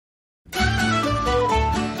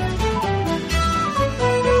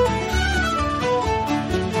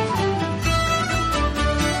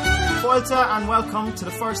Milta, and welcome to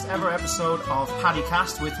the first ever episode of Paddy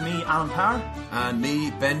Cast with me, Alan Power. And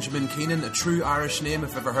me, Benjamin Keenan, a true Irish name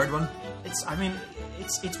if I've ever heard one.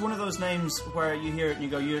 It's one of those names where you hear it and you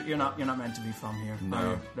go, you're not meant to be from here.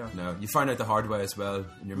 No. You find out the hard way as well.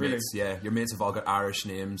 And your Really? mates, your mates have all got Irish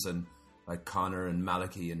names, and like Connor and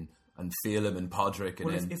Malachy and Phelim and Podrick.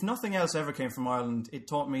 And Well, then if nothing else ever came from Ireland, it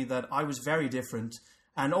taught me that I was very different.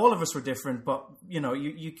 And all of us were different, but,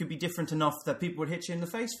 you could be different enough that people would hit you in the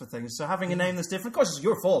face for things. So having a name that's different, of course, it's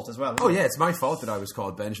your fault as well. Oh yeah, it's my fault that I was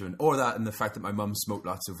called Benjamin. Or that and the fact that my mum smoked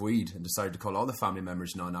lots of weed and decided to call all the family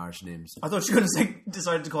members non-Irish names. I thought you were going to say,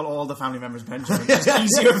 decided to call all the family members Benjamin. It's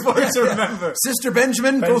easier for us to remember. Sister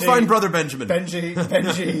Benjamin, go Benji. find brother Benjamin.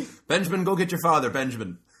 Benji. Benjamin, go get your father,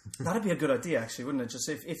 Benjamin. That'd be a good idea, actually, wouldn't it? Just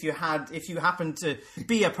if you happen to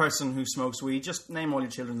be a person who smokes weed, just name all your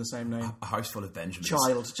children the same name. A house full of Benjamins.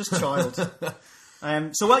 Just child.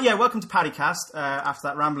 Welcome to Paddy Cast after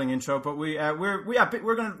that rambling intro. But we're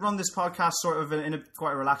going to run this podcast sort of in a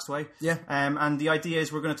quite a relaxed way. Yeah. And the idea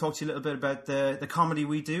is we're going to talk to you a little bit about the comedy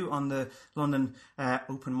we do on the London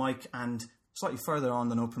open mic and slightly further on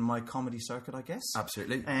than open mic comedy circuit, I guess.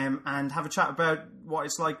 Absolutely. And have a chat about what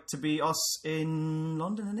it's like to be us in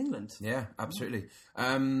London and England. Yeah, absolutely.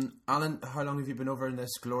 Alan, how long have you been over in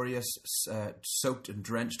this glorious, soaked and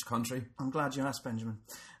drenched country? I'm glad you asked, Benjamin.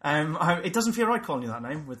 It doesn't feel right calling you that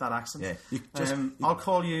name with that accent. Yeah, I'll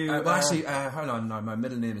call you... hold on now. My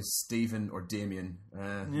middle name is Stephen or Damien.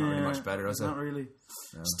 Not really much better, is it? Not really.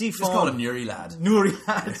 No. Steve Just call him Nuri Lad. Nuri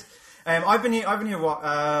Lad. I've been here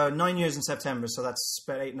 9 years in September, so that's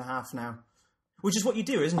about 8.5 now. Which is what you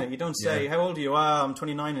do, isn't it? You don't say, how old are you? I'm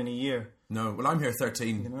 29 in a year. No, well, I'm here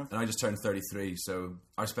 13, and I just turned 33, so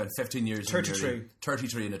I spent 15 years 33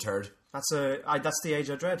 and a third. That's the age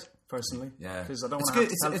I dread, personally. Yeah. Because I don't want to have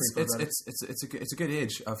to tell people about it. It's a good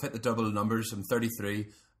age. I've hit the double numbers. I'm 33.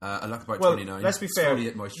 I look about 29. Let's be fair. Slowly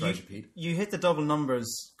at moisturiser, Pete. You hit the double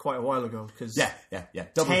numbers quite a while ago. Cause yeah.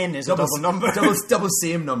 10 is a double number. double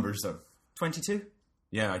same numbers, though. 22?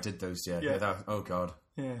 Yeah, I did those, oh, God.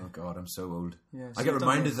 Yeah. Oh, God, I'm so old. Yeah, so I get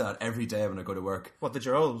reminded of that every day when I go to work. What, that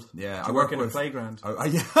you're old? Yeah. I work in a playground. I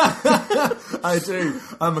do.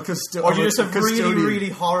 I'm a custodian. Or you just have really, really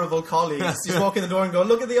horrible colleagues. You walk in the door and go,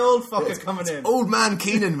 look at the old fucker coming in. Old man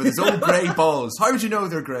Keenan with his old grey balls. How would you know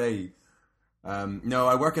they're grey? No,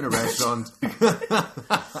 I work in a restaurant.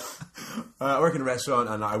 I work in a restaurant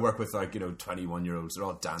and I work with 21-year-olds. They're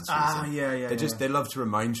all dancers. They love to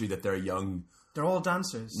remind you that they're young. They're all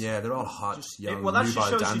dancers. Yeah, they're all hot, young, that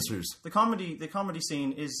nubile shows dancers. The comedy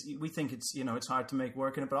scene is, we think it's it's hard to make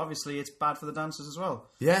work in it, but obviously it's bad for the dancers as well.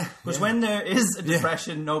 Yeah. Because when there is a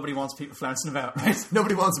depression, nobody wants people flouncing about, right?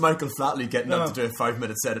 Nobody wants Michael Flatley getting up to do a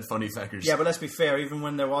 5-minute set at Funny Feckers. Yeah, but let's be fair, even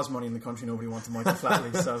when there was money in the country, nobody wanted Michael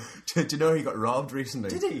Flatley, so... Do you know he got robbed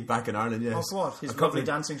recently? Did he? Back in Ireland, yes. Oh, what? His lovely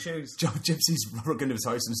dancing shoes. Gypsies broke into his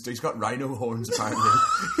house and he's got rhino horns, apparently.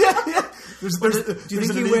 Yeah. Do you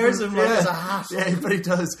think he wears them as a hat? Yeah, but he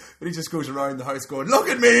does. But he just goes around the house going, "Look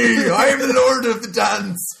at me! I am the Lord of the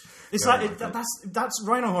dance." It's that's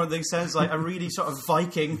rhino horn thing sounds like a really sort of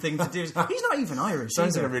Viking thing to do. He's not even Irish.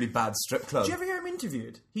 Sounds like a really bad strip club. Did you ever hear him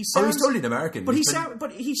interviewed? He's totally an American. But he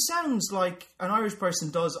sounds like an Irish person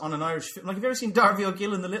does on an Irish film. Like, have you ever seen Darby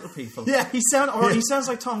O'Gill in The Little People? Yeah. He sounds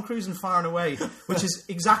like Tom Cruise in Far and Away, which is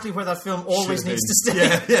exactly where that film always needs to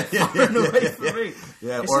stay. Far and Away for me.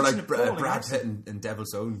 Yeah, or like Brad Pitt in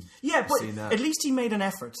Devil's Own. Yeah, but at least he made an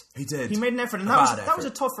effort. He did. He made an effort, and that was a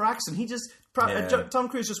tougher accent. He just... Tom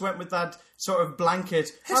Cruise just went with that sort of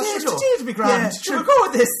blanket. Potato to be grand. Yeah, sure. We'll go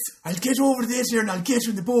with this. I'll get over this here and I'll get you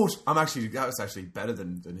in the boat. That was actually better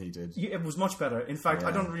than he did. It was much better. In fact,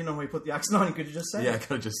 I don't really know why he put the accent on. Could you just say? Yeah, I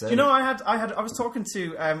could have just said. Do you know, I was talking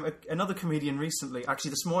to another comedian recently,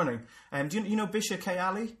 actually this morning. Do you know Bisha K.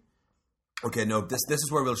 Ali? Okay, no, this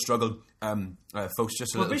is where we'll struggle, folks.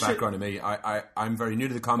 Just a little background on me. I'm very new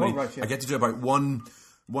to the comedy. Oh, right, yeah. I get to do about one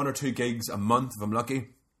or two gigs a month if I'm lucky.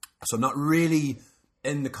 So I'm not really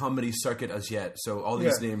in the comedy circuit as yet. So all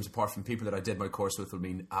these names, apart from people that I did my course with, will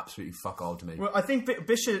mean absolutely fuck all to me. Well, I think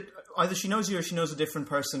Bisha, either she knows you or she knows a different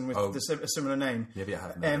person with a similar name. Maybe I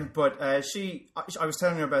haven't. But I was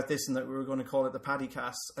telling her about this and that we were going to call it the Paddy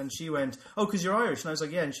Cast. And she went, "Oh, because you're Irish." And I was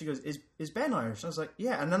like, "Yeah." And she goes, "Is Ben Irish?" And I was like,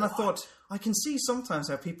 "Yeah." And then I thought, I can see sometimes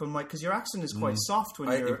how people might, because your accent is quite soft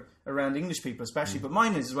when you're around English people, especially, but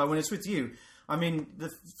mine is as well when it's with you. I mean, the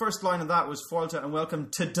first line of that was Fáilte and welcome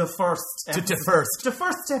to the first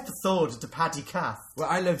episode to Paddy Cath. Well,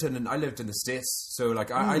 I lived in the States, so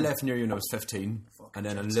like I left near you when I was 15, and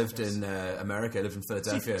then I lived in America. I lived in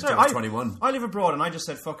Philadelphia until I was 21. I live abroad, and I just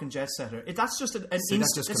said fucking jet setter. That's just an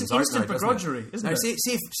instant begrudgery, isn't it?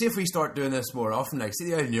 See if we start doing this more often. Like, see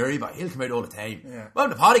the old Newry, but he'll come out all the time. Yeah. Well,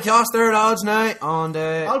 the podcast there, lads, now. And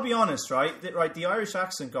I'll be honest, right? The Irish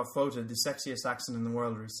accent got voted the sexiest accent in the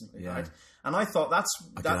world recently, right? And I thought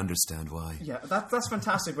I can understand why. Yeah, that's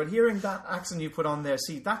fantastic. But hearing that accent you put on there,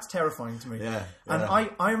 see, that's terrifying to me. Yeah. And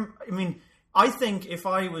I think if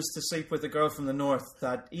I was to sleep with a girl from the north,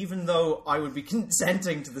 that even though I would be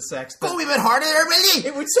consenting to the sex, go a bit harder there, will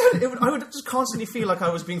you? I would just constantly feel like I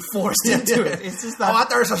was being forced into it. It's just that. Oh,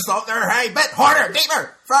 there's a stop there. Hey, bit harder,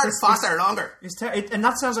 deeper, further, faster, longer. And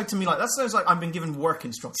that sounds like to me like I'm being given work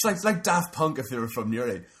instructions. It's like Daft Punk if they were from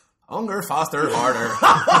Newry. Longer, faster, harder.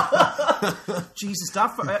 Jesus,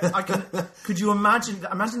 could you imagine the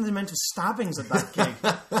amount of stabbings at that gig?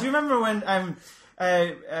 Do you remember when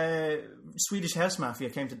Swedish House Mafia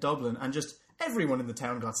came to Dublin and just everyone in the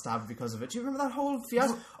town got stabbed because of it? Do you remember that whole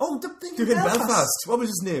fiasco? Oh, the thing in Belfast. What was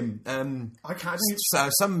his name? I can't.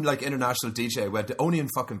 Some like international DJ went only in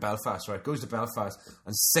fucking Belfast, right? Goes to Belfast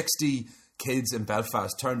and 60 kids in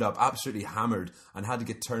Belfast turned up absolutely hammered and had to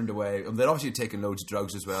get turned away. They'd obviously taken loads of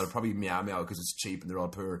drugs as well, probably meow because it's cheap and they're all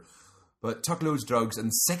poor. But took loads of drugs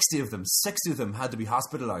and 60 of them had to be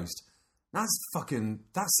hospitalised.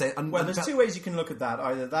 That's it. And there's two ways you can look at that.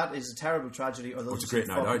 Either that is a terrible tragedy or those are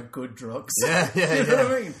fucking good drugs. Yeah. You know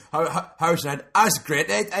what I mean? How said, I was great.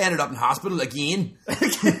 I ended up in hospital again.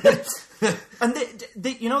 And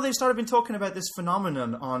they've started been talking about this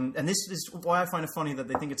phenomenon and this is why I find it funny that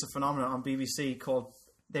they think it's a phenomenon on BBC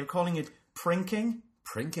they're calling it prinking.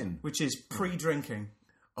 Prinking? Which is pre-drinking.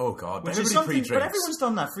 Oh God, which is something, but everyone's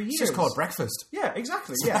done that for years. It's just called breakfast. Yeah,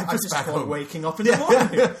 exactly. Yeah, I just called waking up in the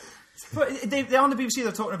morning. But they're on the BBC,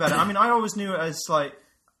 they're talking about it. I mean, I always knew it as like,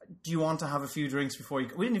 do you want to have a few drinks before you...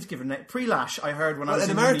 We didn't even give it a name. Pre-lash, I heard when I was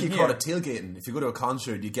in America, you call it tailgating. If you go to a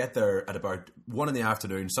concert, you get there at about 1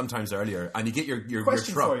 p.m, sometimes earlier, and you get your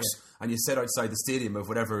trucks, and you sit outside the stadium of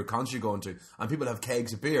whatever concert you're going to, and people have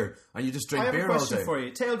kegs of beer, and you just drink beer all day. I have a question for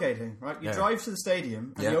you. Tailgating, right? You drive to the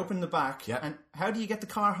stadium, and you open the back, and how do you get the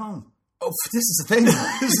car home? Oh, this is the thing.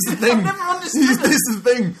 I've never understood this. This is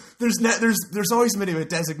the thing. There's always been a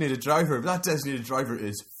designated driver, but that designated driver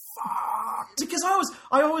is fucked. Because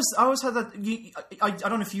I always had that. I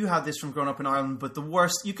don't know if you had this from growing up in Ireland, but the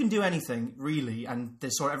worst, you can do anything really, and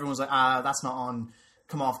everyone's like, that's not on.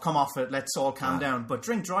 Come off it. Let's all calm down. But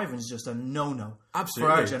drink driving is just a no-no.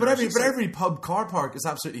 Absolutely. But every pub car park is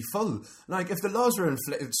absolutely full. Like, if the laws were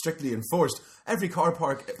strictly enforced, every car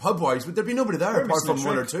park, pub-wise, would there be nobody there apart from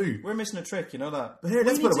one or two? We're missing a trick, you know that. But here,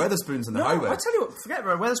 let's put a Wetherspoons on the highway. I tell you what, forget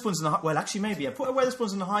about Wetherspoons on the highway. Well, actually, maybe. Put a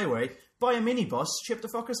Wetherspoons on the highway, buy a minibus, ship the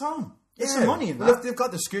fuckers home. There's some money in that. Well, they've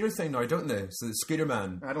got the scooter thing now, don't they? So the scooter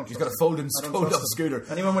man, he's got a fold-up scooter.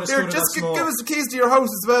 Anyone with a scooter just give us the keys to your house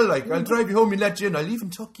as well. Like, I'll drive you home and let you in. I'll even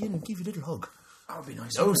tuck you in and give you a little hug. That would be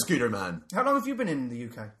nice. Oh, scooter man. How long have you been in the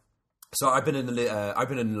UK? So I've been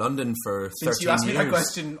in London for 13 years. Since you asked me that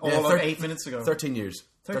question 8 minutes ago. 13 years.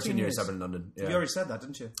 13 years I've been in London. Yeah. You already said that,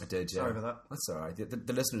 didn't you? I did, yeah. Sorry about that. That's alright.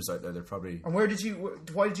 The listeners out there, they're probably... And why did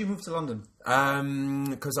you move to London?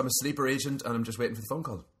 Because I'm a sleeper agent and I'm just waiting for the phone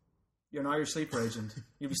call. You're an Irish sleeper agent.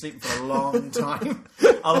 You'll be sleeping for a long time.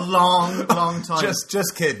 A long time.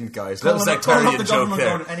 Just kidding, guys. Little sectarian joke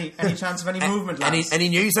there. Going, any chance of any movement, lads? Any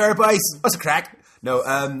news there, boys? What's a crack? No,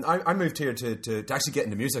 I moved here to actually get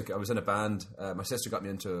into music. I was in a band. My sister got me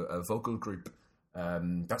into a vocal group.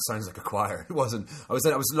 That sounds like a choir. It wasn't. I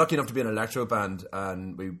was lucky enough to be in an electro band,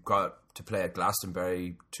 and we got to play at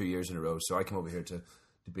Glastonbury 2 years in a row. So I came over here to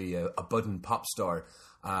be a budding pop star.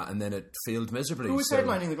 And then it failed miserably. Who was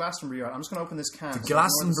headlining the Glastonbury? I'm just going to open this can. The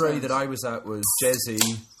Glastonbury that I was at was Jay-Z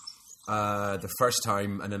the first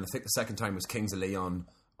time, and then I think the second time was Kings of Leon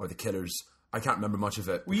or The Killers. I can't remember much of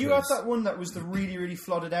it. Were you at that one that was the really, really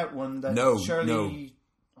flooded out one? That No. I was going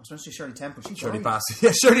to say Shirley Temple. Shirley Bassey.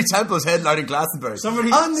 Yeah, Shirley Temple's headlining Glastonbury.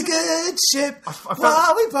 On the good ship,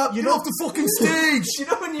 while we pop you off the fucking stage. You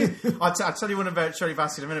know when you... I'll tell you one about Shirley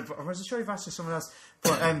Bassey in a minute. Or was it Shirley Bassey or someone else?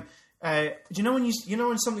 But do you know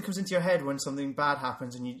when something comes into your head when something bad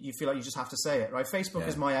happens and you feel like you just have to say it, right? Facebook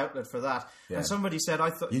is my outlet for that. Yeah. And somebody said, I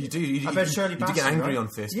thought... You do. About Shirley Bassey, you get angry right? on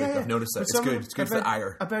Facebook. I've noticed that. It's good. It's good for the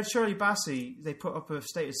ire. About Shirley Bassey, they put up a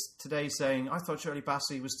status today saying, I thought Shirley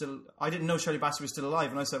Bassey was still... I didn't know Shirley Bassey was still alive.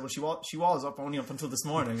 And I said, well, she was only up until this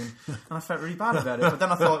morning. And I felt really bad about it. But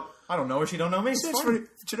then I thought, I don't know her. She don't know me. It's It's fine. funny. Do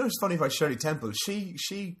you know what's funny about Shirley Temple?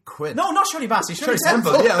 She quit. No, not Shirley Bassey. Shirley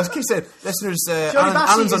Temple. Yeah, I was going to say, listeners, Bassey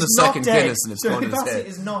Alan's on is his not second dead. Guinness and it's Shirley gone in his Bassey head.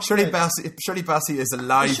 is not Shirley dead. Bassey is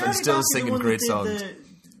alive and still Bassey, the singing one great that did songs.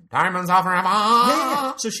 Diamonds off her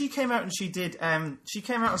Yeah. So she came out and she did. She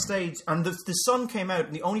came out on stage, and the Sun came out,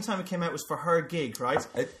 and the only time it came out was for her gig, right?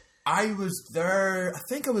 I was there. I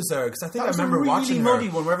think I was there because I think That I was a remember really watching muddy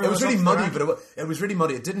her. one where It was really everyone was muddy, up but it was really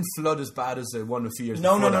muddy. It didn't flood as bad as the one a few years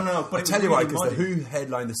No, before. no. But I it tell was you why, really because the muddy. Who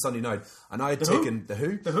headlined the Sunday night, and I had Who? taken the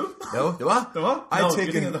Who. The Who? No, the what? The what? I'd No, taken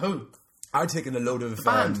you're thinking of the Who. I'd taken a load of The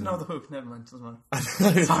band. No, the Who. Never mind. Doesn't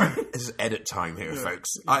matter. Sorry, this is edit time here, folks.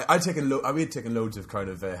 I'd taken we had taken loads of kind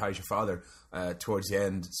of How's Your Father towards the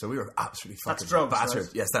end, so we were absolutely fucking That's drugs, battered.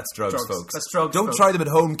 right? Yes, that's drugs, folks. That's drugs, Don't folks. try them at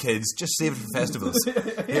home, kids. Just save it for festivals.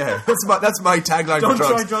 Yeah, that's my tagline Don't for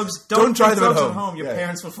drugs. try drugs. Don't try do them drugs at home. Your Yeah.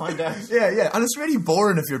 parents will find out. Yeah, and it's really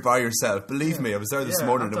boring if you're by yourself. Believe me, I was there this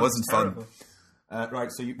morning. I It thought wasn't was fun. terrible. Right,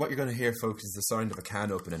 so what you're going to hear, folks, is the sound of a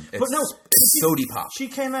can opening. It's, But no, it's sody pop. She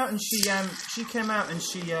came out and she came out and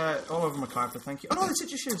she all over my carpet. Thank you. Oh no, it's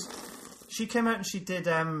your shoes. She came out and she did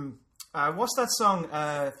what's that song?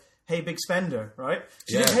 Hey Big Spender, right?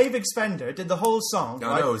 She did Yeah. Hey Big Spender, did the whole song, No,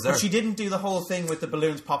 right? no, it was there. But she didn't do the whole thing with the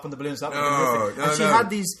balloons, popping the balloons. That would have been No, horrific. no, And she no. had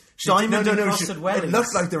these diamond encrusted wellies. It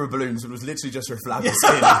looked like they were balloons. It was literally just her flappy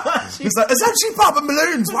skin. It's like, is that she popping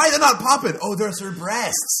balloons? Why are they not popping? Oh, there's her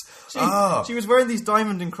breasts. She was wearing these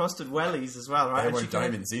diamond encrusted wellies as well, right? They And weren't she came out-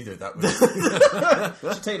 diamonds either. That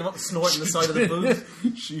was. She's taking them up and snorting the side of the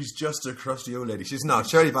boob. She's just a crusty old lady. She's not.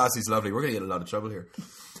 Shirley Bassey's lovely. We're going to get in a lot of trouble here.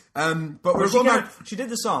 But we're She, going came back. out- she did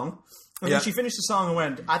the song. And Yeah. then she finished the song and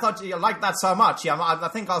went, I thought you liked that so much. Yeah, I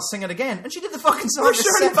think I'll sing it again. And she did the fucking song. Where's the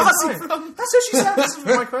Shirley second Bassey time. from? That's how she sounds. This is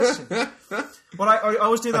my question. But I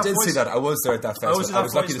always do that I did voice. see that. I was there at that I always do festival. that I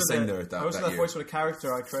was lucky voice to with sing a- there at I always do that that year. voice with a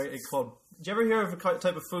character I created called... Did you ever hear of a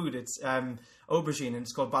type of food? It's aubergine and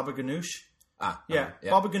it's called baba ganoush. Yeah,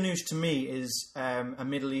 Baba Ganoush to me is a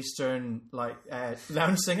Middle Eastern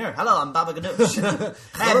lounge singer. Hello, I'm Baba Ganoush.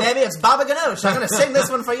 Hey, baby, it's Baba Ganoush. I'm going to sing this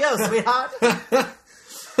one for you, sweetheart.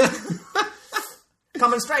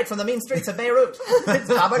 Coming straight from the mean streets of Beirut. It's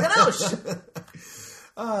Baba Ganoush.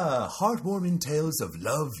 Heartwarming tales of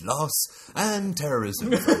love, loss, and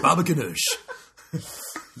terrorism. Baba Ganoush.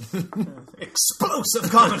 Explosive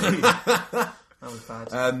comedy. That was bad.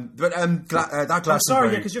 That glass.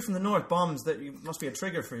 Sorry, because you're from the north. Bombs that must be a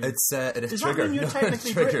trigger for you. It is Does that trigger. mean you're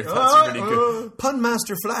technically trigger. British? That's really good. Pun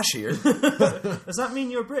Master Flash here. Does that mean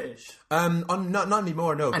you're British? Not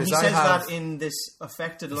anymore. No, And because he I says have that in this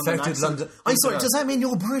affected London affected accent. London. I'm sorry. Does that mean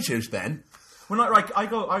you're British, Ben? Well, not right.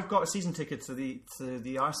 I've got a season ticket to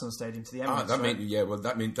the Arsenal Stadium, to the Emirates.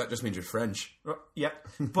 That just means you're French. Yep.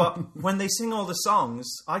 But when they sing all the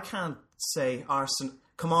songs, I can't say Arsenal.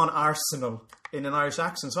 Come on, Arsenal in an Irish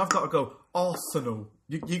accent. So I've got to go Arsenal.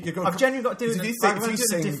 I've genuinely got to do it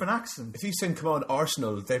in a different accent. If you sing "Come on,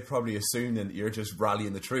 Arsenal," they probably assume that you're just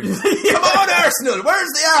rallying the troops. Come on, Arsenal! Where's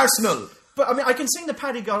the Arsenal? But I mean, I can sing the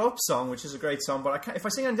Paddy Got Up song, which is a great song. But if I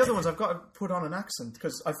sing any of the other ones, I've got to put on an accent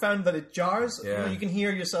because I found that it jars. Yeah. You can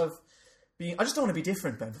hear yourself being. I just don't want to be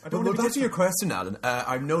different, Ben. I don't Well, want to be back to your different. question, Alan.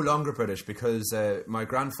 I'm no longer British because my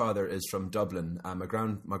grandfather is from Dublin and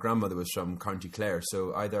my grandmother was from County Clare,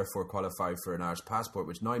 so I therefore qualify for an Irish passport,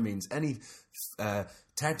 which now means any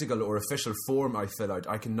technical or official form I fill out,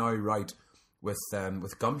 I can now write with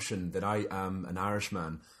gumption that I am an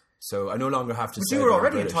Irishman. So I no longer have to But say you were that I'm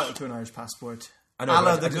already British. entitled to an Irish passport. I know, A la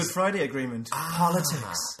but the I Good just- Friday Agreement.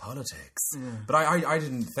 Politics. Politics. Yeah. But I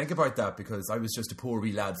didn't think about that because I was just a poor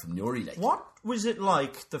wee lad from Newry. What was it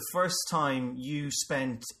like the first time you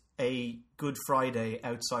spent a Good Friday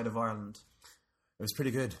outside of Ireland? It was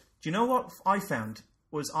pretty good. Do you know what I found?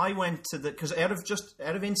 Was I went to because out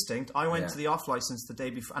of instinct, I went to the off license the day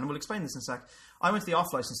before, and we'll explain this in a sec. I went to the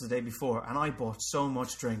off license the day before, and I bought so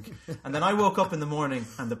much drink, and then I woke up in the morning,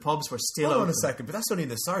 and the pubs were still Hold open. on a second, but that's only in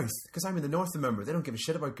the south because I'm in the north. Remember, they don't give a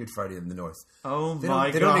shit about Good Friday in the north. Oh They my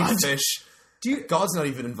don't, they don't God. eat fish. God's not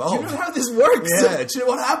even involved. Do you know how this works? Yeah. Do you know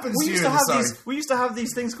what happens We to used you to in the have south? we used to have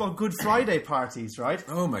these things called Good Friday parties, right?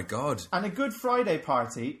 Oh my God. And a Good Friday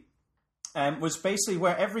party was basically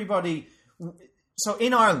where everybody. So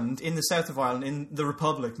in Ireland, in the south of Ireland, in the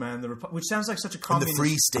Republic, man, which sounds like such a communist...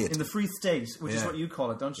 Free State. In the Free State, which is Yeah. what you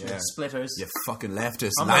call it, don't you? Yeah. Splitters. You fucking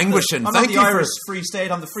leftists. I'm not Languishing. I'm Thank not the you Irish for... Free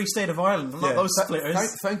State, I'm the Free State of Ireland. I'm not those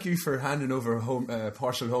splitters. Thank you for handing over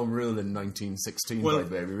partial home rule in 1916, by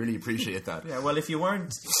the way. We really appreciate that. Yeah, well, if you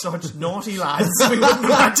weren't such naughty lads, we wouldn't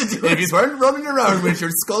have had to do If it. you weren't running around with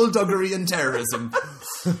your skullduggery and terrorism,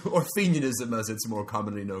 or Fenianism as it's more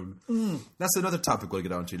commonly known. That's another topic we'll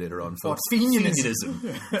get on to later on, folks. Fenianism?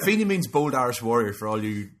 Fenianism. Fenian means bold Irish warrior for all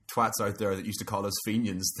you twats out there that used to call us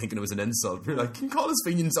Fenians, thinking it was an insult. We're like, you can call us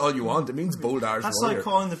Fenians all you want. It means bold Irish That's warrior. like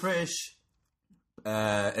calling the British...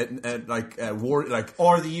 war, like...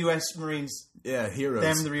 Or the US Marines. Yeah, heroes.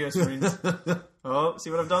 Them, the US Marines. Oh, see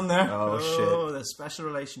what I've done there? Oh, shit. The special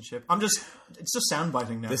relationship. It's just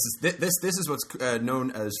soundbiting now. This is what's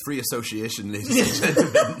known as free association, ladies and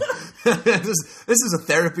gentlemen. this is a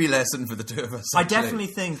therapy lesson for the two of us. I definitely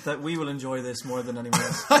think that we will enjoy this more than anyone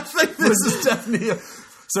else. I think this is definitely...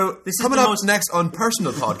 So, this coming up next on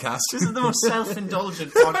Personal Podcast. This is the most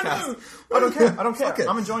self-indulgent podcast. I don't care.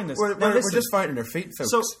 I'm enjoying this. We're just finding our feet,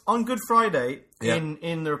 folks. So, on Good Friday,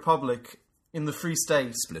 in the Republic, in the Free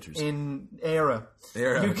State, Splitters. in Eire,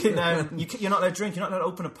 you can, you're not allowed to drink, you're not allowed to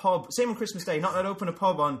open a pub. Same on Christmas Day, you're not allowed to open a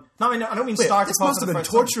pub on... I don't mean start a pub. This must have been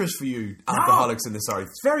torturous for you, alcoholics in the South.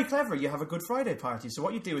 It's very clever. You have a Good Friday party. So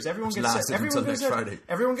what you do is everyone gets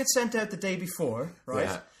sent out the day before, right?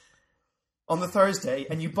 Yeah. On the Thursday,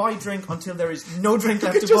 and you buy drink until there is no drink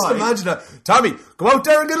left to buy. Just imagine that. Tommy, go out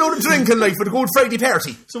there and get a load of drinking like for the Good Friday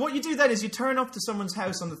party. So what you do then is you turn up to someone's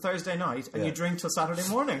house on the Thursday night and you drink till Saturday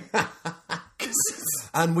morning.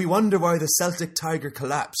 And we wonder why the Celtic Tiger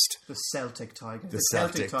collapsed. The Celtic Tiger. The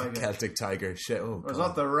Celtic Tiger. Shit, oh, or is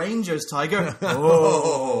that the Rangers Tiger?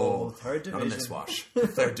 Third division. Not in this wash.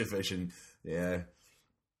 Third division. Yeah.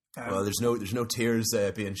 Well, there's no tears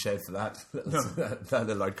being shed for that. That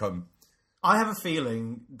little outcome. I have a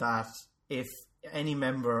feeling that if any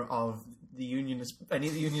member of any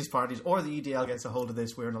of the unionist parties or the EDL gets a hold of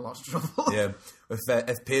this, we're in a lot of trouble. Yeah,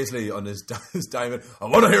 if Paisley on his diamond, I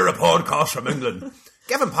want to hear a podcast from England.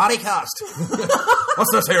 Give him podcast.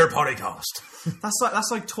 What's this here podcast? That's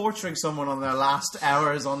like torturing someone on their last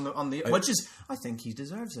hours on the which is, I think he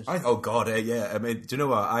deserves it. Oh God, yeah. I mean, do you know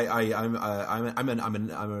what? I'm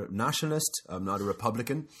a nationalist. I'm not a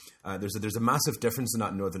Republican. There's a massive difference in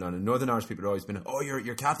that in Northern Ireland. Northern Irish people have always been, oh,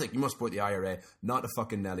 you're Catholic, you must support the IRA. Not a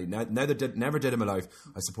fucking Nelly. Never did in my life.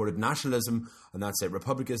 I supported nationalism, and that's it.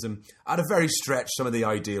 Republicanism, at a very stretch, some of the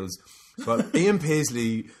ideals. But Ian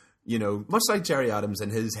Paisley, you know, much like Gerry Adams in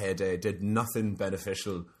his heyday, did nothing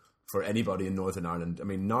beneficial for anybody in Northern Ireland. I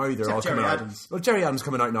mean, now they're all coming out. Well, Gerry Adams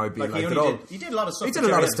coming out now being like he did a lot of stuff. He did a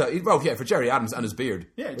lot of stuff. Well, yeah, for Gerry Adams and his beard.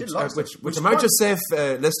 Yeah, he did a lot of stuff. Which I might just say, if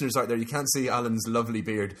listeners out there, you can't see Alan's lovely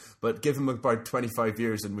beard, but give him about 25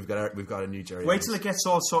 years and we've got a new Gerry. Wait till it gets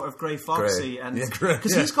all sort of grey foxy and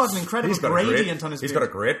because he's got an incredible gradient on his beard. He's got a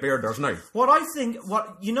great beard, doesn't he?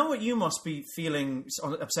 What you must be feeling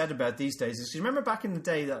upset about these days is, you remember back in the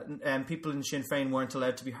day that people in Sinn Féin weren't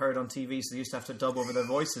allowed to be heard on TV, so they used to have to dub over their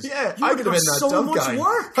voices. Yeah, I could have been that so much guy.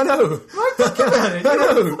 Work. I know. Right, think about it. I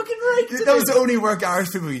know. Fucking right. That was the only work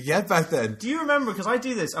Irish people could get back then. Do you remember, because I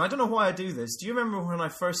do this, and I don't know why I do this, do you remember when I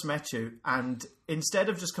first met you, and instead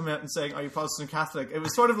of just coming out and saying, are you Protestant Catholic, it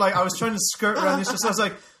was sort of like I was trying to skirt around this, just I was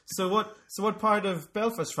like, so what part of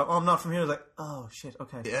Belfast from? Oh, I'm not from here. I was like, oh shit,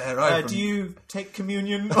 okay. Yeah, right. Do you take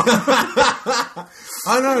communion? I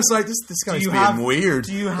know, it's like, this guy's being weird.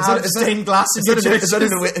 Do you have stained glass in your church? Is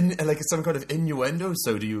that like some kind of innuendo?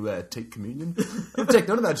 So do you take communion? I don't take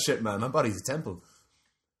none of that shit, man. My body's a temple.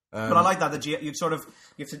 But I like that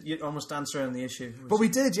you almost dance around the issue. But we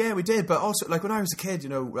did. But also, like, when I was a kid, you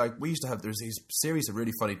know, like, we used to have, there's these series of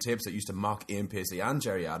really funny tapes that used to mock Ian Paisley and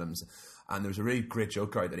Gerry Adams. And there was a really great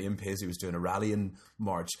joke out that Ian Paisley was doing a rallying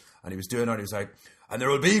march, and he was doing it, and he was like, and there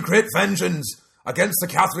will be great vengeance against the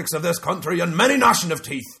Catholics of this country and many gnashing of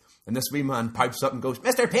teeth. And this wee man pipes up and goes,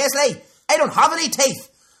 Mr. Paisley, I don't have any teeth.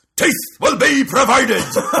 Teeth will be provided.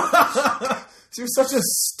 He was such a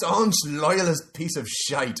staunch, loyalist piece of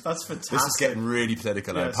shite. That's fantastic. This is getting really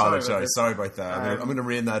political. I apologise. Sorry about that. I'm going to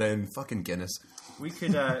rein that in. Fucking Guinness. We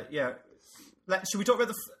could, should we talk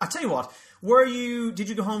about I'll tell you what. Did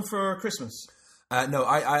you go home for Christmas? No,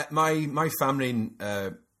 my family,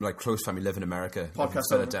 like close family, live in America. Live in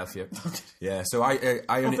Philadelphia. Yeah, so I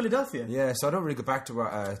only, Philadelphia? Yeah, so I don't really go back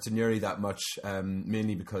to Newry that much,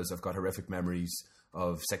 mainly because I've got horrific memories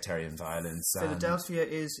of sectarian violence. Philadelphia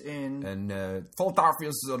is in... And Philadelphia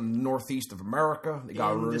is in the northeast of America. In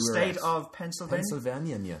the state of Pennsylvania?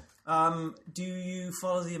 Pennsylvania, yeah. Do you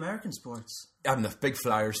follow the American sports? I'm a big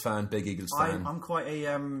Flyers fan, big Eagles fan. I'm quite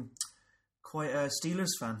a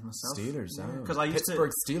Steelers fan myself. Steelers, because I used to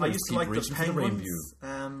like the Penguins,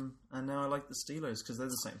 and now I like the Steelers because they're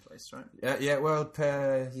the same place, right? Yeah. Well,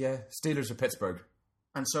 Steelers are Pittsburgh.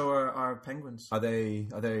 And so are Penguins. Are they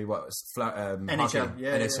what? NHL, hockey?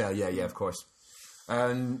 NHL, yeah, of course.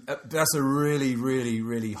 And that's a really, really,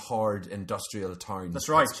 really hard industrial town. That's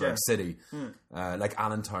right, Pittsburgh City. Like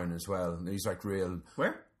Allentown as well. He's like real...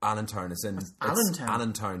 Where? Allentown. It's in Allentown?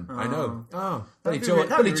 Allentown. I know. Oh, That'd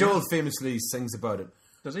Billy be Joel really famously sings about it.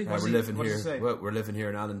 Does he? We're living here. We're living here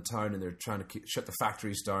in Allentown, and they're trying to shut the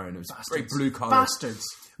factories down. It was very blue collar. Bastards.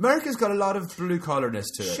 America's got a lot of blue collarness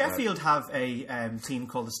to it. Sheffield have a team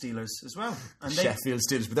called the Steelers as well, and Sheffield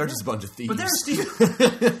Steelers, but they're just a bunch of thieves.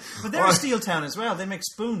 But they're a steel town as well. They make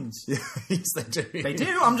spoons. Yes, they do. They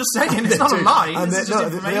do. I'm just saying, it's not a lie. And it's just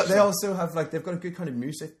information. they also have they've got a good kind of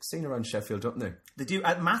music scene around Sheffield, don't they? They do.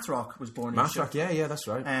 Mathrock was born in Mathrock, yeah, that's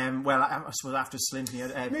right. Well, I suppose after Slint, he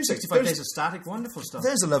had Music. 65 Days of Static, wonderful stuff.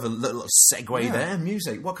 There's a little segue there.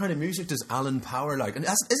 Music. What kind of music does Alan Power like? And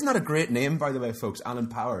isn't that a great name, by the way, folks? Alan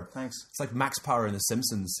Power. Thanks. It's like Max Power in The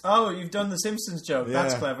Simpsons. Oh, you've done the Simpsons joke. Yeah,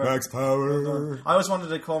 that's clever. Max Power. Well, I always wanted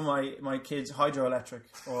to call my kids Hydroelectric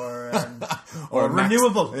or Max,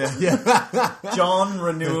 Renewable. Yeah. John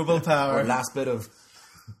Renewable Power. Or Last Bit of...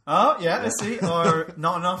 Oh, yeah, I see. Or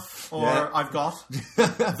Not Enough. Or I've got.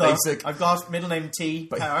 Basic. I've got middle name T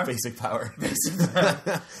Power. Basic Power. Basic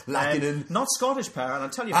Power. Lacking in. Not Scottish Power, and I'll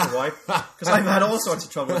tell you for why. Because I've had all sorts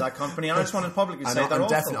of trouble with that company, and I just wanted to publicly say that I'm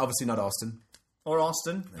also. definitely, obviously not Austin. Or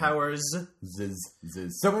Austin. Powers. Ziz.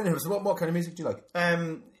 So what kind of music do you like?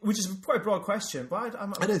 Which is quite a broad question, but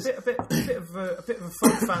I'm a bit of a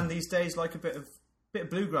folk fan these days, like a bit of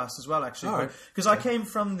bluegrass as well, actually. Because I came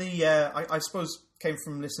from I suppose came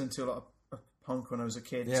from listening to a lot of punk when I was a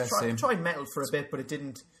kid. Yeah, tried metal for a bit, but it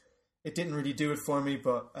didn't really do it for me.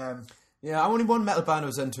 But yeah, only one metal band I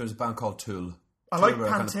was into was a band called Tool. I like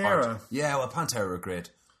Pantera. Yeah, well, Pantera were great.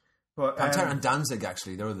 But, Pantera and Danzig,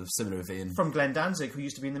 actually, they were the similar vein. From Glenn Danzig, who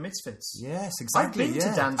used to be in the Misfits. Yes, exactly. I've been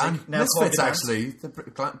to Danzig. And now Misfits, actually.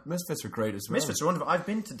 The Misfits were great as well. Misfits are wonderful. I've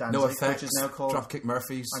been to Danzig, No Effects, which is now called... Dropkick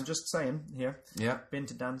Murphys. I'm just saying, here. Yeah. Been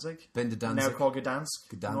to Danzig. Now called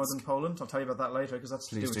Gdansk, Northern Poland. I'll tell you about that later, because that's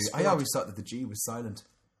to do with sport. I always thought that the G was silent.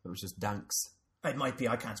 It was just Danks. It might be.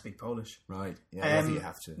 I can't speak Polish. Right. Yeah, you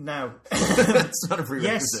have to. Now. It's not a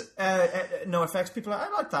prerequisite. Yes. No Effects people. I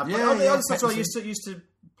like that. Yeah, That's why I used to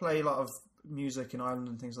play a lot of music in Ireland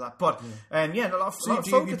and things like that. But, a lot of So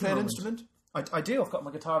folk do you play an instrument? I do. I've got my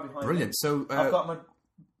guitar behind me. Brilliant. So, I've got my...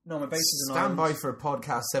 No, my bass is in Stand Ireland. by for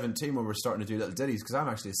podcast 17 when we're starting to do little ditties, because I'm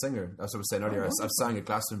actually a singer. That's what I was saying earlier. I've sang at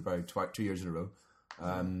Glastonbury 2 years in a row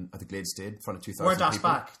at the Glade State in front of 2,000 Weren't people. asked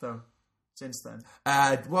back, though, since then.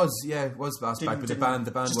 It was asked back, but the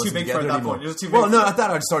band wasn't too big together for that anymore. point. It was too big Well, no, at that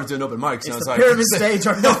I started doing open mics. It's and I was the like, pyramid stage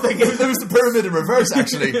or nothing. It was the pyramid in reverse,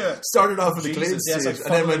 actually. Started off with the Glade yes, Stage, like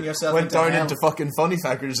and then went into down hell. into fucking Funny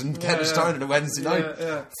Feckers and Kentish Town on a Wednesday night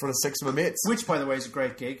yeah. for the 6 of my mates. Which, by the way, is a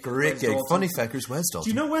great gig. Great Wes gig. Dalton. Funny Feckers, Wes Dalton. Do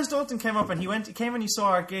you know Wes Dalton came up and he came and he saw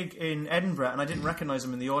our gig in Edinburgh, and I didn't recognise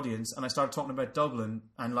him in the audience, and I started talking about Dublin,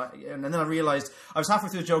 and then I realised I was halfway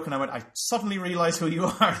through the joke, and I went, I suddenly realised who you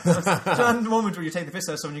are. So at the moment where you take the piss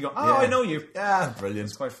out of someone, you go, oh, I know you. Yeah, brilliant.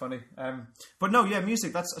 It's quite funny. But no,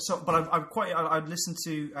 music. That's so. But I'd listen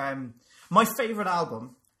to my favourite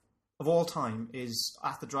album of all time is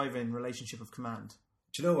At the Drive-In, Relationship of Command.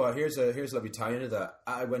 Do you know what? Here's a lovely tie into that.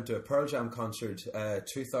 I went to a Pearl Jam concert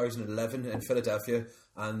 2011 in Philadelphia,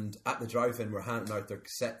 and at the drive-in we're handing out their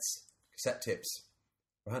cassette tapes.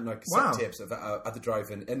 We're handing out cassette tapes at the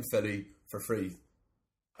drive-in in Philly for free.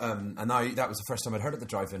 And that was the first time I'd heard at the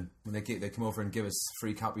drive-in when they came over and give us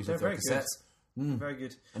free copies of their cassettes. Very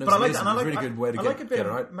good. And but I like that. And I like a really good way to get a bit it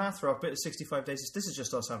of right. math rock, bit of 65 Days. This is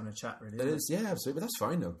just us having a chat, really. It is, yeah, absolutely. But that's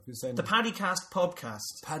fine though. The Paddycast Podcast.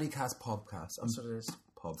 Paddycast Podcast. That's what it is.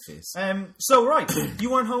 Pod face. So right, you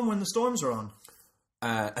weren't home when the storms were on.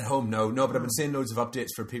 At home, no, but I've been seeing loads of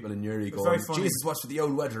updates for people in Newry going, Jesus, what's with the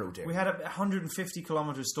old weather out there? We had 150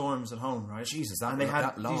 kilometre storms at home, right? Jesus, and they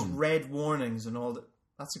had these red warnings and all that.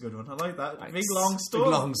 That's a good one. I like that. Nice. Big long storm.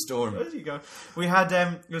 Big long storm. There you go. We had,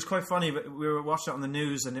 it was quite funny, but we were watching it on the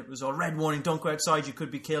news and it was all red warning, don't go outside, you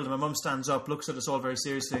could be killed. And my mum stands up, looks at us all very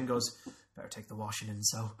seriously and goes, better take the washing in,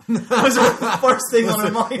 so. That was the first thing on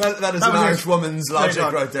her mind. That is an Irish woman's logic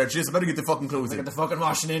right there. Jeez, I better get the fucking clothes in. Get the fucking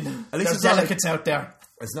washing in. At least there's delicates out there.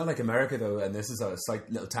 It's not like America though, and this is a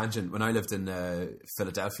slight little tangent. When I lived in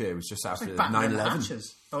Philadelphia, it was just after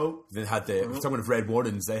 9/11. Oh, they had talking of red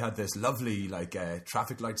warnings. They had this lovely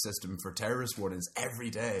traffic light system for terrorist warnings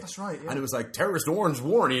every day. That's right, yeah. And it was like terrorist orange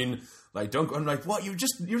warning. Like don't. I'm like, what? You're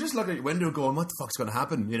just looking at your window, going, what the fuck's going to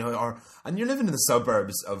happen? You know, and you're living in the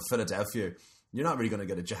suburbs of Philadelphia. You're not really going to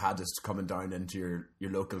get a jihadist coming down into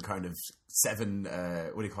your local kind of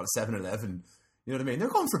 7-Eleven. You know what I mean? They're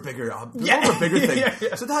going for bigger, going for bigger things.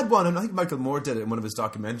 Yeah. So they had one, and I think Michael Moore did it in one of his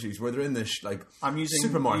documentaries, where they're in this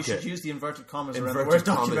supermarket. You should use the inverted commas around Inverted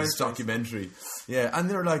the word commas documentary. Yeah, and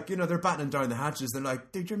they're like, they're battening down the hatches. They're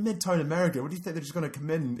like, dude, you're Midtown America. What do you think they're just going to come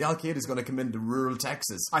in? Al Qaeda's going to come into rural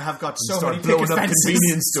Texas. I have got so start many blowing picket up fences.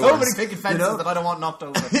 convenience stores. So many picket fences that I don't want knocked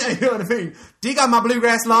over. Yeah, you know what I mean? Do you got my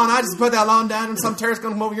bluegrass lawn? I just put that lawn down, and some terrorist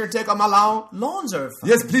going to come over here and take on my lawn. Lawns are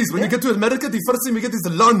Yes, please. When you get to America, the first thing we get is the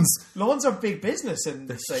lawns. Lawns are big business in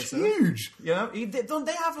the States. Huge. Don't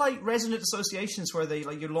they have like resident associations where they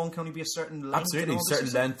your lawn can only be a certain length? Absolutely,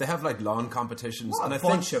 certain length. They have like lawn competitions, What and a I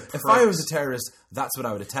think bunch of if I was a terrorist, that's what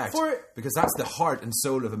I would attack because that's the heart and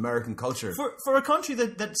soul of American culture. For a country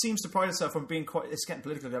that seems to pride itself on being quite, it's getting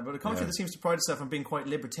political there, but a country that seems to pride itself on being quite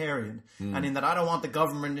libertarian, and in that I don't want the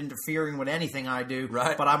government interfering with anything I do,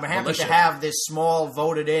 right. But I'm happy to have this small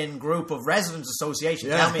voted in group of residents association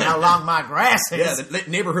tell me how long my grass is. Yeah, the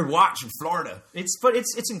neighborhood watch in Florida.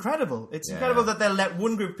 It's incredible. It's incredible that they'll let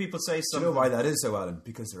one group of people say something. Do you know why that is so, Alan?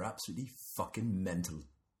 Because they're absolutely fucking mental.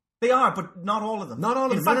 They are, but not all of them. Not all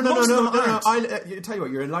of them. In fact, No. most of them aren't. I'll tell you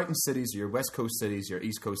what, your enlightened cities, your West Coast cities, your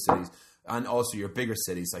East Coast cities, and also your bigger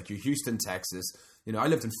cities, like your Houston, Texas. I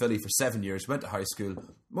lived in Philly for 7 years, went to high school.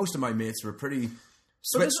 Most of my mates were pretty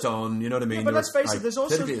switched on, you know what I mean? Yeah, but let's face it, there's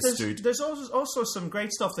also some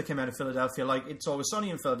great stuff that came out of Philadelphia, like It's Always Sunny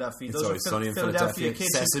in Philadelphia. It's Always Sunny in Philadelphia, kids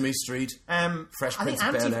Sesame Street, Fresh Prince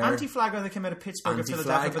of Bel-Air. Anti-Flag that came out of Pittsburgh or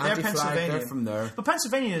Philadelphia, but they're Pennsylvania. They're from there. But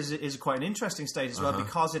Pennsylvania is quite an interesting state as well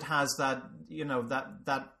because it has that,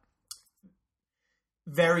 that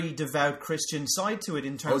very devout Christian side to it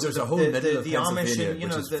in terms of the Amish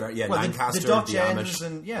and Lancaster, the Dutch the ends Amish.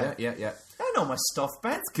 and yeah. I know my stuff,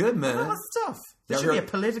 Ben. It's good, man. I know my stuff. There should be a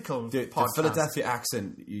political the podcast. Philadelphia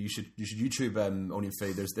accent. You should YouTube Only in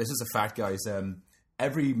Philly. This is a fact, guys.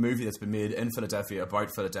 Every movie that's been made in Philadelphia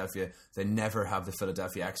about Philadelphia, they never have the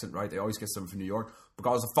Philadelphia accent right. They always get someone from New York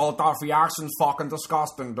because the Philadelphia accent's fucking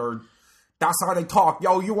disgusting, dude. That's how they talk.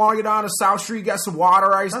 Yo, you want to get down to South Street, get some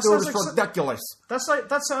water ice, dude? It's ridiculous. Do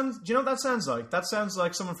you know what that sounds like? That sounds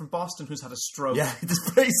like someone from Boston who's had a stroke. Yeah,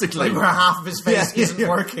 it's basically. Like where half of his face isn't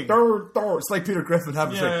working. It's like Peter Griffin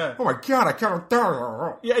having oh my God, I can't.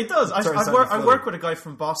 Yeah, it does. I work with a guy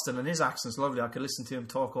from Boston and his accent's lovely. I could listen to him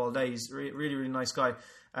talk all day. He's really, really nice guy.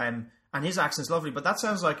 And his accent's lovely, but that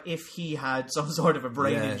sounds like if he had some sort of a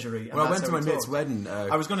brain injury. And well, I went to my mate's wedding.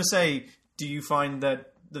 I was going to say, do you find that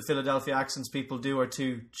the Philadelphia accents people do are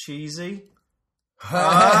too cheesy?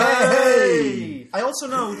 Hey! I also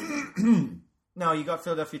know... No, you got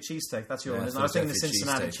Philadelphia cheesesteak. That's your one. I was thinking the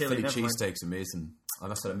Cincinnati chili. Philly cheesesteak's amazing. Oh,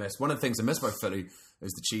 that's what I miss. One of the things I miss about Philly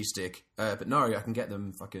is the cheesesteak. But no, I can get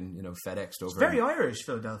them fucking, FedExed over. It's very Irish,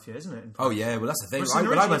 Philadelphia, isn't it? Oh, yeah. Well, that's the thing. I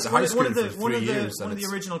went to high school for 3 years. One of the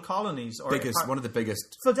original colonies. One of the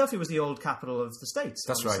biggest. Philadelphia was the old capital of the States.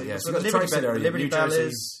 That's right, yeah. So the Liberty Bell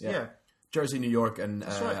is... Yeah. Jersey, New York, and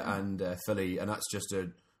Philly, and that's just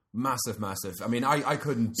a massive. I mean, I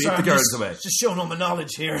couldn't beat the girls away. Just showing all my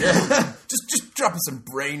knowledge here. Yeah. just dropping some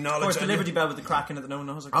brain knowledge. Or it's the Liberty Bell with the cracking at the no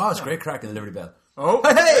nose. It's great cracking the Liberty Bell. Oh,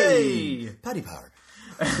 hey! Paddy Power.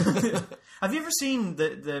 Have you ever seen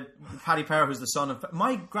the Paddy Power, who's the son of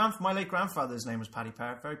my late grandfather's name was Paddy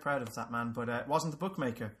Power? Very proud of that man, but it wasn't the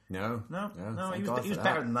bookmaker. No, he was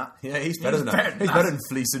better than that. Yeah, he's better than that. He's better than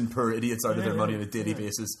fleecing poor idiots out of their money on a daily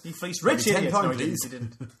basis. He fleeced rich idiots. No, he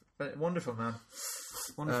didn't. Wonderful man.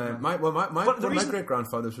 My great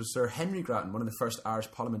grandfather was Sir Henry Grattan, one of the first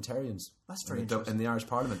Irish parliamentarians. That's very interesting. In the Irish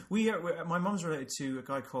Parliament. My mum's related to a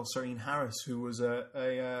guy called Sir Ian Harris, who was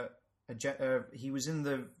he was in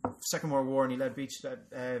the Second World War and he led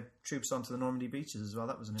troops onto the Normandy beaches as well.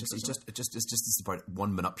 That was an interesting. It's just about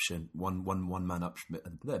one man up. Edit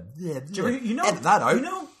that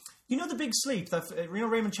out. You know the Big Sleep, that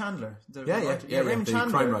Raymond Chandler. Raymond Chandler,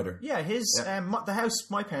 crime writer. Yeah, the house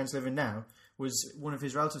my parents live in now was one of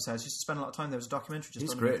his relatives' house. He used to spend a lot of time there. There was a documentary just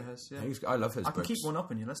He's on great. The house. Yeah. I love his I can books. keep one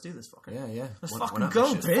up on you. Let's do this, fucker. Yeah. Let's fucking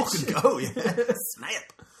go, bitch. Fucking go, yeah.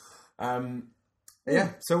 Snap.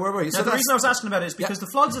 Yeah, so where were you? So the reason I was asking about it is because the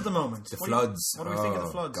floods at the moment. The floods. What do we think of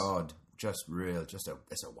the floods? God, just real.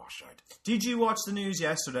 It's a washout. Did you watch the news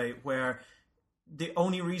yesterday where the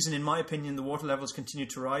only reason, in my opinion, the water levels continued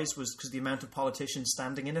to rise was because the amount of politicians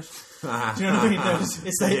standing in it? Do you know what I mean?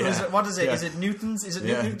 What is it? Yeah. Is it Newton's?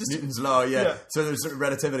 Newton's law, yeah. So there's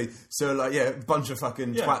relativity. So, a bunch of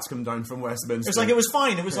fucking twats come down from Westminster. It's like it was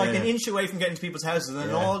fine. It was like an inch away from getting to people's houses, and then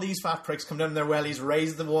all these fat pricks come down their wellies,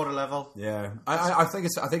 raise the water level. Yeah. I think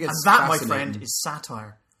it's and that, my friend, is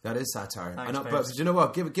satire. That is satire. But you know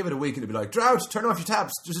what? Give it a week and it'll be like, drought, turn off your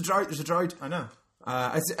taps. There's a drought. I know.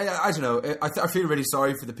 I don't know. I feel really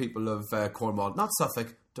sorry for the people of Cornwall, not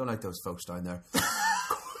Suffolk, Don't like those folks down there.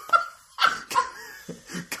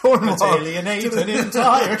 Cornwall. Alienate an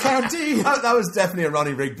entire county. That was definitely a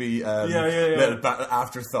Ronnie Rigby little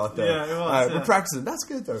afterthought there. Yeah, it was. We're practicing. That's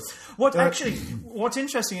good, though. What's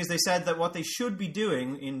interesting is they said that what they should be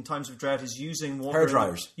doing in times of drought is using water. Hair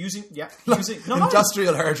dryers.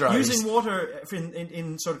 Industrial hair dryers. Using water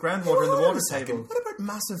in sort of groundwater in the water table. What about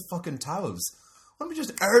massive fucking towels? Why don't we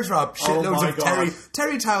just airdrop shitloads of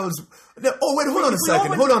terry towels? No, hold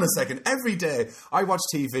on a second. Every day I watch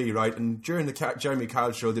TV, right, and during the Jeremy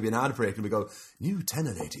Kyle show there'd be an ad break and we go, new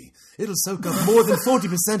 1080. It'll soak up more than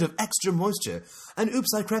 40% of extra moisture. And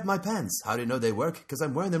oops, I crept my pants. How do you know they work? Because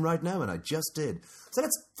I'm wearing them right now and I just did. So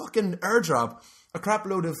let's fucking airdrop a crap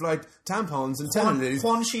load of like tampons and 1080s.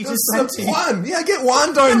 Juan sheet is plenty. Juan, get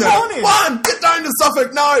Juan down there. Juan, get down to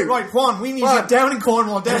Suffolk now. Right, Juan, we need you down in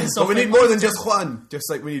Cornwall, down in Suffolk. But we need more than just Juan. Just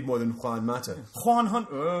like we need more than Juan Mata.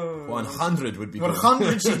 100 would be good.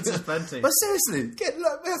 100 sheets is plenty. But seriously,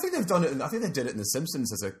 I think they've done it. I think they did it in The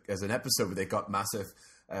Simpsons as an episode where they got massive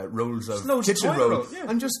rolls of kitchen roll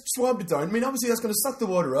and just swabbed it down. I mean, obviously that's going to suck the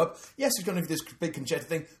water up. Yes, there's going to be this big conjecture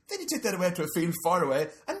thing. Then you take that away to a field far away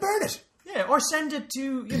and burn it. Yeah, or send it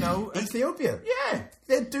to, Ethiopia. Yeah.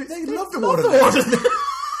 They love the water there.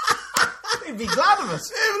 They'd be glad of it.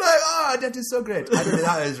 They'd be like, that is so great. I don't know,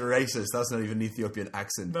 that is racist. That's not even an Ethiopian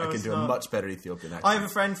accent. No, I can do a much better Ethiopian accent. I have a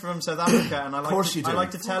friend from South Africa, and I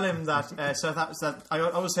like to tell him that I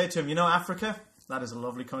always say to him, Africa? That is a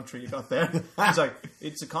lovely country you got there. He's like,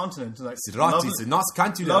 it's a continent. He's like,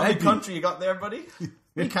 lovely country you got there, buddy.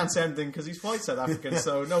 He can't say anything because he's white South African,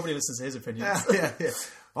 so nobody listens to his opinions. Yeah.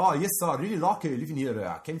 Oh, yes, sir. Really lucky living here.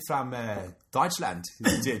 I came from Deutschland.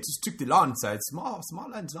 Just took the land, so it's small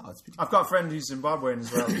land now. I've got a friend who's Zimbabwean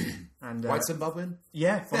as well. And white Zimbabwean?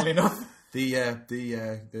 Yeah, funnily enough.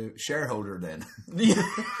 The shareholder then.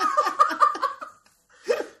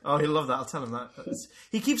 Oh, he'll love that. I'll tell him that.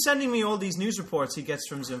 He keeps sending me all these news reports he gets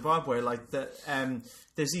from Zimbabwe, like that.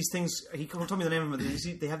 There's these things. He told me the name of them.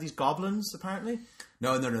 They have these goblins, apparently.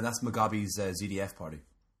 No. That's Mugabe's ZDF party.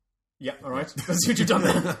 Yeah, all right. That's what you've done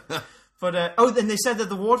there. But then they said that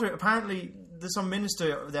the water. Apparently, there's some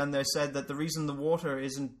minister down there said that the reason the water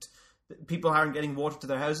isn't. People aren't getting water to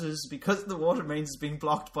their houses because the water mains is being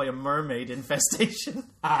blocked by a mermaid infestation.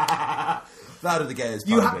 That are the gays.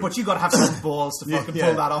 But you got to have some balls to fucking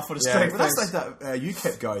pull that off with a straight face. That's like that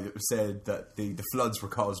UKIP guy that said that the floods were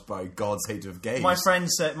caused by God's hate of gays. My friend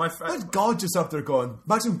said... God just up there going...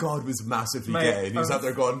 Imagine God was massively gay and he was up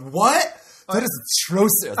there going, what? That is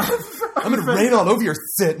atrocious. I'm going to rain all over your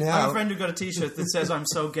sit now. I have a friend who got a t-shirt that says, I'm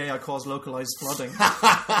so gay I cause localised flooding.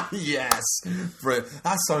 Yes.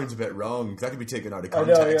 That sounds a bit wrong. That could be taken out of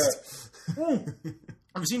context. I know, yeah.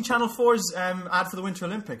 Have you seen Channel 4's ad for the Winter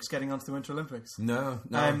Olympics, getting onto the Winter Olympics? No.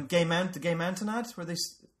 The Gay Mountain ad, where they...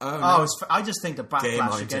 no. I just think the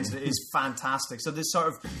backlash against it is fantastic. So this sort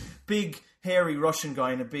of big, hairy Russian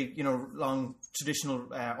guy in a big, long, traditional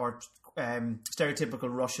or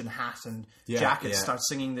stereotypical Russian hat and jacket starts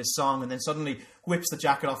singing this song, and then suddenly whips the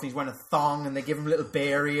jacket off and he's wearing a thong, and they give him little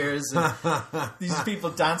bear ears, and these people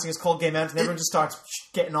dancing. It's called Gay Mountain. Everyone just starts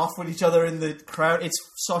getting off with each other in the crowd.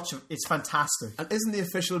 It's fantastic. And isn't the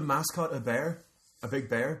official mascot a bear? A big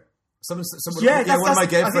bear? One of my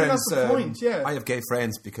gay friends. That's the point, yeah. I have gay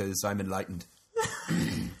friends because I'm enlightened.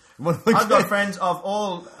 I've got friends of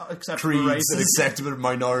all acceptable creeds races and acceptable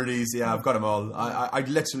minorities. Yeah, I've got them all. I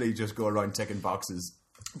literally just go around ticking boxes.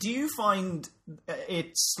 Do you find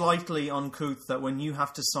it slightly uncouth that when you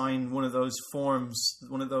have to sign one of those forms,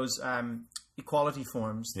 one of those equality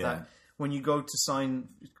forms, that when you go to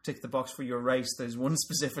tick the box for your race, there's one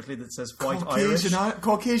specifically that says white Irish.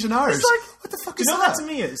 Caucasian Irish. It's like, what the fuck is that?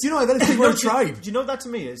 You know what that to me is? That is your tribe. Do you know what that to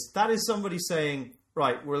me is? That is somebody saying,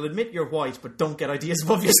 right, we'll admit you're white, but don't get ideas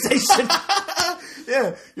above your station.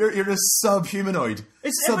 Yeah, you're a subhumanoid,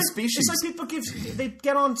 subspecies. It's like people they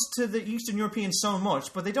get on to the Eastern Europeans so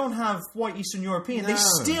much, but they don't have white Eastern European. No. They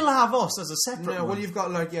still have us as a separate one. Well, you've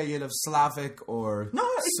got you'll have Slavic or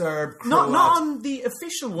Serb, Croat. Not on the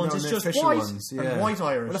official ones. It's just white and white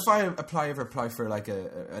Irish. Well, if I ever apply for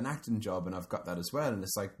an acting job and I've got that as well, and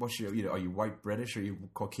it's like, what's your, are you white British or are you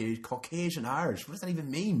Caucasian Irish? What does that even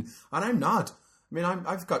mean? And I'm not. I mean,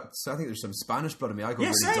 I think there's some Spanish blood in me. I go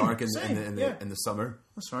really dark in the summer.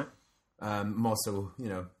 That's right. I'm also,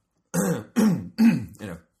 from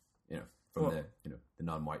the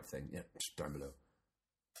non-white thing, just down below.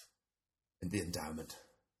 And the endowment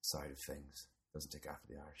side of things doesn't take after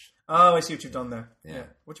the Irish. Oh, I see what you've done there. Yeah.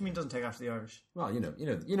 What do you mean doesn't take after the Irish? Well, you know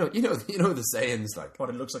the sayings like what,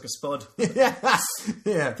 it looks like a spud.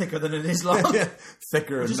 yeah, thicker than it is long.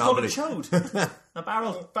 Thicker and knobbly. Just call it chode. A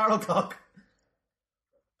barrel cock.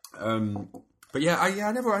 But yeah,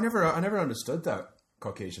 I never understood that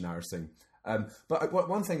Caucasian Irish thing. But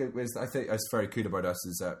one thing I think is very cool about us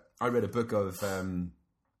is that I read a book of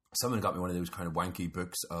someone got me one of those kind of wanky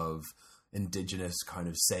books of indigenous kind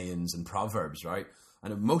of sayings and proverbs, right?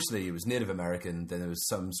 And mostly it was Native American, then there was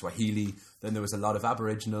some Swahili, then there was a lot of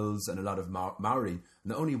Aboriginals and a lot of Maori, and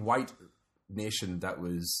the only white nation that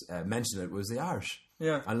was mentioned it was the Irish.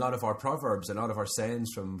 Yeah. And a lot of our proverbs and a lot of our sayings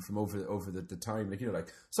from over the time, like, you know,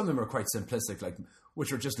 like some of them are quite simplistic, like,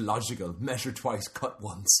 which are just logical. Measure twice, cut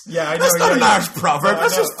once. Yeah, I know. That's not an Irish proverb.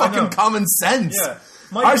 That's just fucking common sense. Yeah.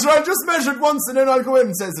 I just measured once and then I'll go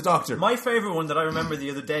in, says the doctor. My favourite one that I remember the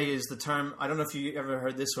other day is the term, I don't know if you ever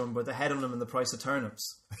heard this one, but the head on them and the price of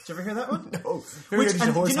turnips. Did you ever hear that one? No. Do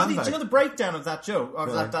you know the breakdown of that joke,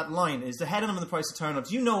 of that line, is the head on them and the price of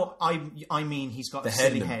turnips. You know, I mean he's got a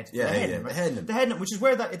silly head. Yeah, the head on them, which is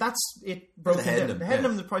where that's it broken down. The head on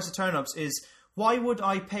them and the price of turnips is, why would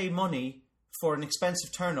I pay money for an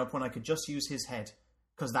expensive turnip when I could just use his head?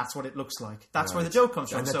 Because that's what it looks like. That's where the joke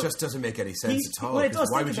comes from. And that just doesn't make any sense at all. Well, it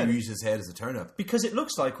does. Why would you use his head as a turnip? Because it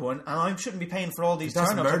looks like one, and I shouldn't be paying for all these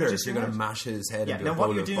turnips. That's murder if you're going to mash his head into a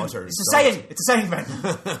bowl of butter. It's a saying. It's a saying, man.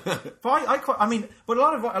 But a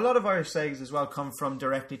lot of Irish sayings as well come from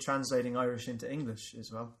directly translating Irish into English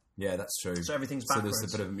as well. Yeah, that's true. So everything's backwards. So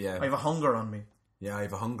there's a bit of, I have a hunger on me. Yeah, I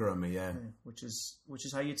have a hunger on me. Yeah, which is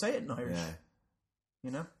how you'd say it in Irish. Yeah,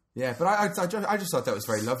 you know. Yeah, but I just thought that was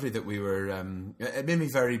very lovely that we were. It made me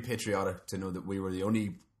very patriotic to know that we were the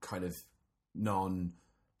only kind of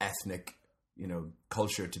non-ethnic, you know,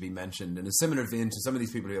 culture to be mentioned. In a similar vein to some of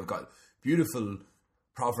these people who have got beautiful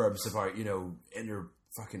proverbs about, you know, inner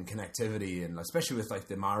fucking connectivity, and especially with like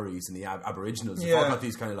the Maoris and the Aboriginals, they've all got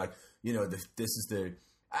these kind of like, you know, this is the.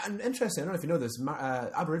 And interesting, I don't know if you know this,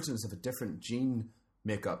 Aboriginals have a different gene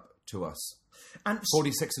makeup to us. And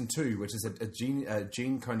 46 and 2, which is a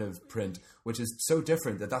gene kind of print, which is so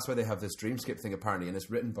different that's why they have this dreamscape thing apparently, and it's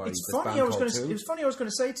written by this band called Two. It was funny I was going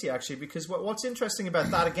to say to you actually, because what's interesting about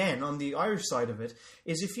that again on the Irish side of it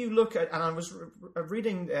is if you look at, and I was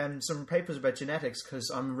reading some papers about genetics because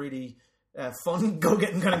I'm really fun,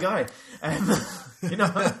 go-getting kind of guy, you know,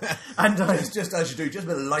 and it's just as you do, just a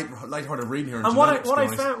bit of light-hearted reading here. And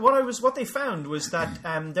what they found was that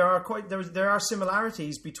there are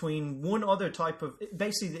similarities between one other type of,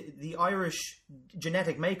 basically the Irish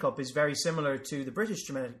genetic makeup is very similar to the British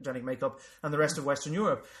genetic makeup and the rest of Western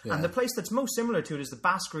Europe, and the place that's most similar to it is the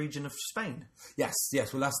Basque region of Spain. Yes.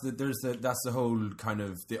 Well, that's the whole kind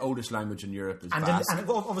of the oldest language in Europe is Basque, and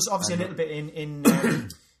obviously a little bit in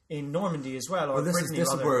in Normandy as well, or this Brittany.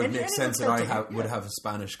 This is where it makes sense that I would have a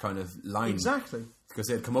Spanish kind of line. Exactly. Because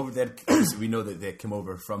they'd come over, we know that they come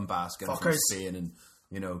over from Basque and from Spain, and,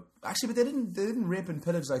 you know, actually, but they didn't rape and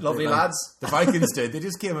pillage like lovely lads. The Vikings did. They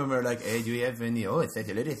just came over and were like, hey, do you have any, it's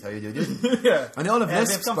how you do this? Yeah. And they all have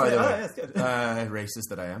lisps, by the way. Racist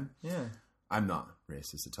that I am. Yeah. I'm not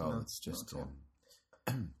racist at all. It's just...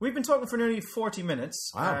 We've been talking for nearly 40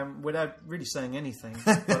 minutes without really saying anything.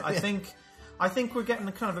 But I think we're getting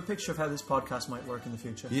a kind of a picture of how this podcast might work in the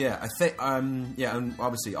future. Yeah, I think, and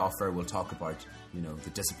obviously off air we'll talk about, you know,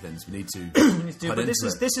 the disciplines we need to but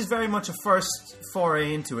this is very much a first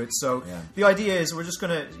foray into it. So the idea is we're just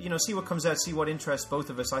going to, you know, see what comes out, see what interests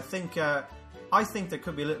both of us. I think there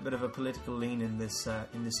could be a little bit of a political lean in this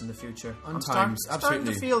in the future. I'm starting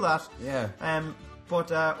to feel that. Yeah.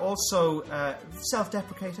 But also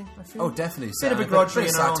self-deprecating, I feel. Oh, definitely. A bit of a begrudgery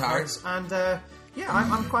in our own hearts. And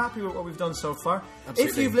I'm quite happy with what we've done so far.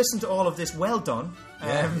 Absolutely. If you've listened to all of this, well done.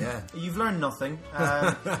 You've learned nothing.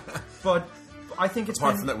 But I think it's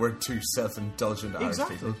apart from that we're too self-indulgent Irish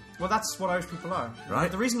people. Well, that's what Irish people are. Right.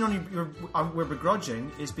 The reason we're begrudging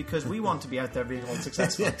is because we want to be out there being all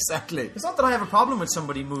successful. Exactly. It's not that I have a problem with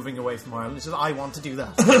somebody moving away from Ireland. It's just I want to do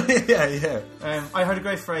that. Yeah. I heard a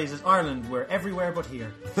great phrase: "Is Ireland, we're everywhere but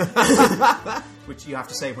here," which you have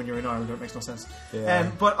to say when you're in Ireland, or it makes no sense. Yeah.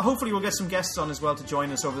 But hopefully, we'll get some guests on as well to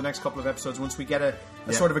join us over the next couple of episodes once we get a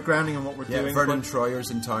sort of a grounding on what we're doing. Vernon Troyer's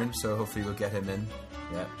in town, so hopefully we'll get him in.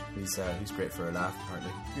 Yeah, he's great for a laugh,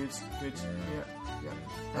 apparently. Good. Yeah.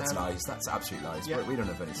 That's lies. That's absolute lies. Yeah. We don't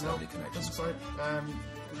have any celebrity connections. That's quite.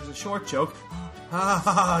 There's a short joke.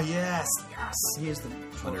 Yes. He is the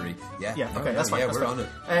Connery. Yeah. Okay, that's fine. Yeah, we're on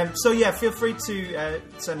it. So feel free to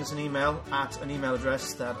send us an email at an email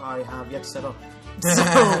address that I have yet to set up. So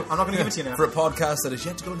I'm not going to give it to you now. For a podcast that is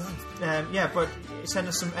yet to go live. But send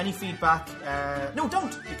us any feedback. No,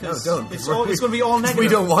 don't. Because don't. It's going to be all negative. We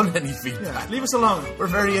don't want any feedback. Leave us alone. We're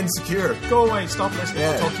very insecure. Go away. Stop listening.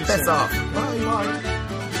 Yeah. Talk to you soon. Off. Bye.